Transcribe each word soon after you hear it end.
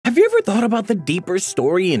ever thought about the deeper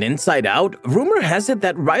story in Inside Out? Rumor has it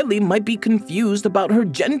that Riley might be confused about her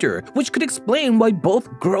gender, which could explain why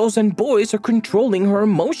both girls and boys are controlling her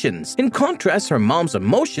emotions. In contrast, her mom's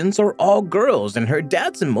emotions are all girls and her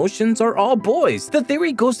dad's emotions are all boys. The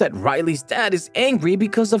theory goes that Riley's dad is angry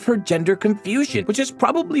because of her gender confusion, which is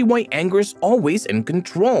probably why Anger is always in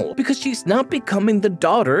control, because she's not becoming the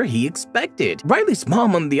daughter he expected. Riley's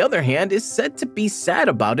mom, on the other hand, is said to be sad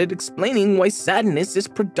about it, explaining why sadness is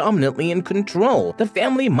predominantly in control. The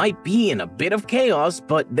family might be in a bit of chaos,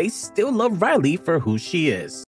 but they still love Riley for who she is.